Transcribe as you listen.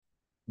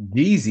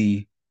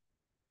Jeezy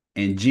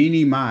and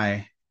Jeannie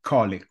Mai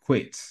call it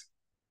quits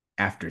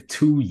after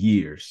 2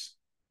 years.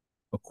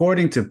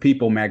 According to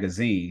People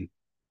magazine,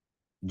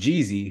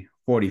 Jeezy,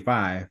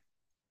 45,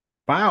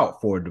 filed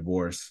for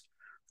divorce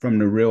from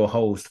the real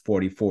host,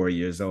 44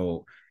 years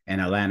old, in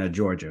Atlanta,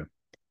 Georgia.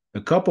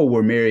 The couple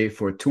were married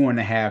for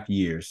 2.5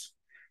 years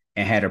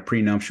and had a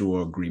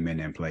prenuptial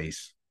agreement in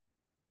place.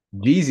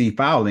 Jeezy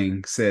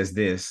filing says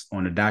this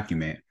on the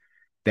document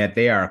that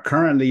they are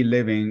currently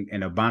living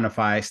in a bona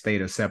fide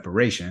state of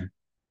separation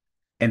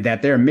and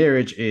that their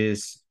marriage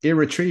is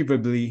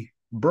irretrievably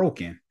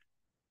broken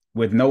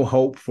with no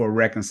hope for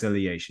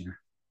reconciliation.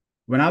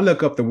 When I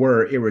look up the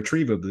word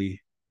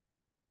irretrievably,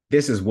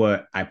 this is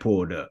what I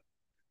pulled up.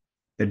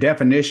 The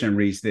definition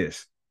reads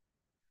this: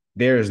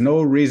 there is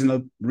no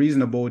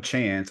reasonable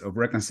chance of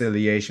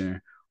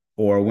reconciliation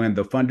or when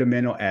the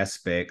fundamental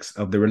aspects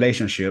of the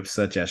relationship,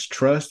 such as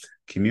trust,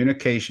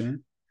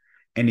 communication,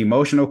 and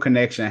emotional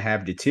connection,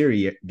 have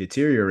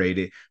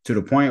deteriorated to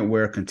the point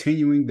where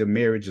continuing the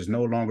marriage is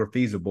no longer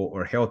feasible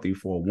or healthy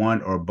for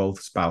one or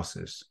both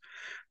spouses.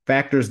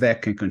 Factors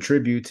that can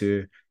contribute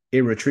to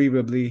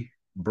irretrievably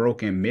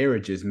broken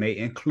marriages may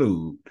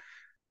include.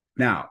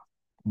 Now,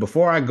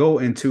 before I go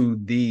into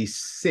these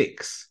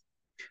six,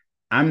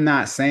 I'm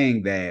not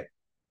saying that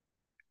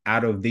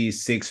out of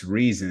these six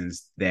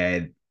reasons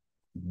that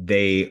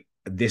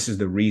this is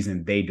the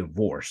reason they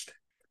divorced.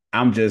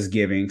 I'm just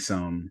giving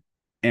some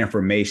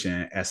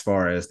information as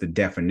far as the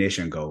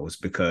definition goes,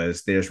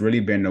 because there's really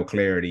been no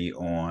clarity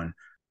on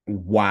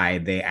why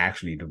they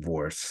actually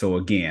divorced. So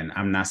again,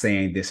 I'm not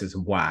saying this is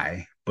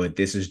why, but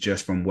this is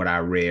just from what I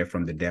read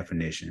from the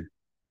definition.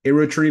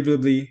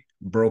 Irretrievably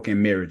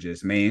broken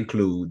marriages may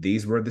include,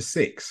 these were the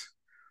six.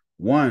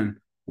 One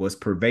was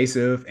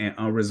pervasive and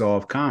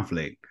unresolved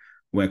conflict.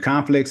 When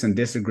conflicts and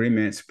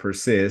disagreements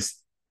persist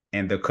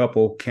and the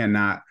couple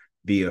cannot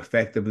be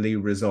effectively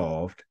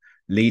resolved,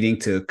 leading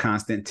to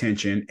constant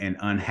tension and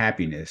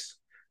unhappiness.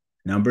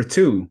 Number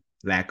two,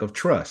 lack of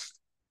trust.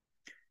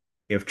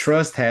 If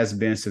trust has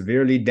been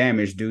severely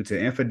damaged due to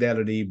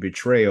infidelity,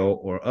 betrayal,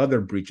 or other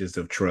breaches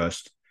of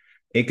trust,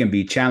 it can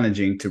be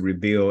challenging to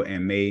rebuild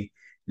and may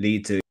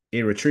lead to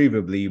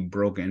irretrievably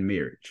broken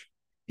marriage.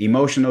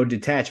 Emotional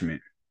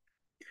detachment.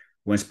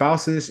 When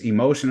spouses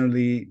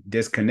emotionally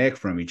disconnect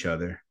from each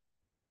other,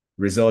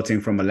 resulting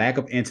from a lack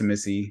of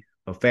intimacy,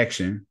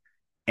 affection,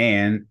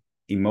 and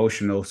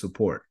emotional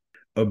support.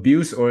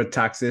 Abuse or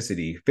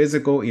toxicity,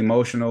 physical,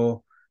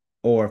 emotional,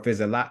 or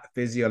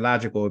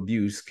physiological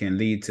abuse can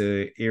lead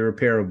to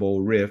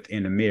irreparable rift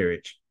in a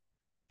marriage,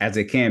 as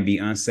it can be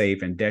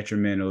unsafe and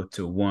detrimental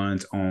to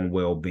one's own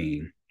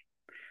well-being.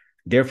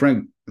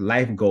 Different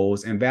life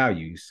goals and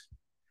values.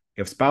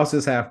 If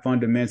spouses have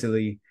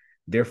fundamentally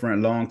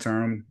different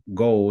long-term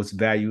goals,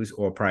 values,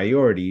 or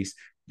priorities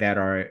that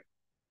are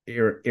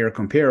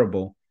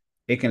incomparable,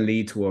 it can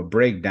lead to a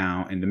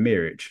breakdown in the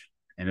marriage.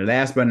 And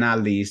last but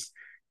not least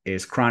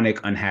is chronic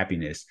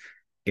unhappiness.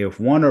 If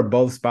one or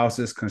both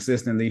spouses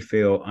consistently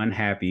feel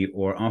unhappy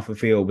or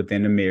unfulfilled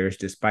within the marriage,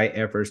 despite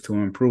efforts to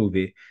improve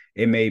it,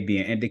 it may be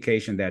an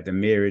indication that the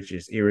marriage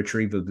is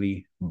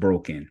irretrievably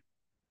broken.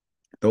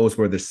 Those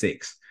were the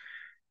six.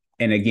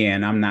 And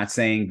again, I'm not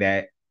saying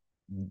that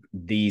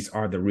these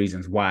are the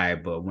reasons why,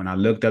 but when I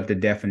looked up the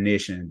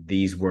definition,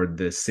 these were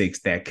the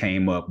six that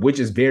came up, which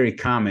is very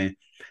common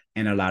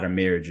in a lot of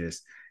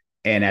marriages.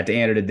 And at the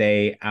end of the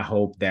day, I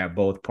hope that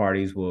both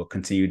parties will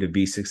continue to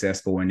be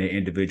successful in their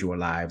individual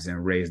lives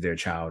and raise their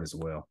child as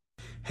well.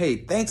 Hey,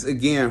 thanks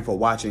again for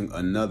watching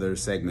another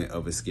segment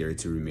of It's Scary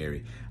to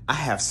Remarry. I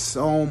have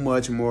so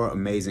much more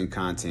amazing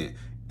content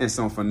and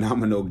some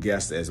phenomenal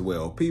guests as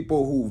well.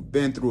 People who've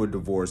been through a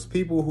divorce,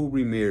 people who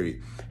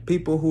remarried,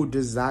 people who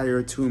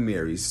desire to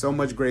marry. So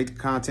much great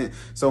content.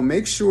 So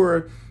make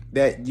sure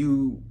that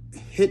you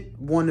hit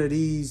one of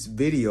these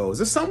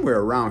videos. It's somewhere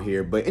around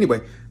here. But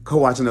anyway, go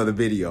watch another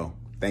video.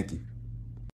 Thank you.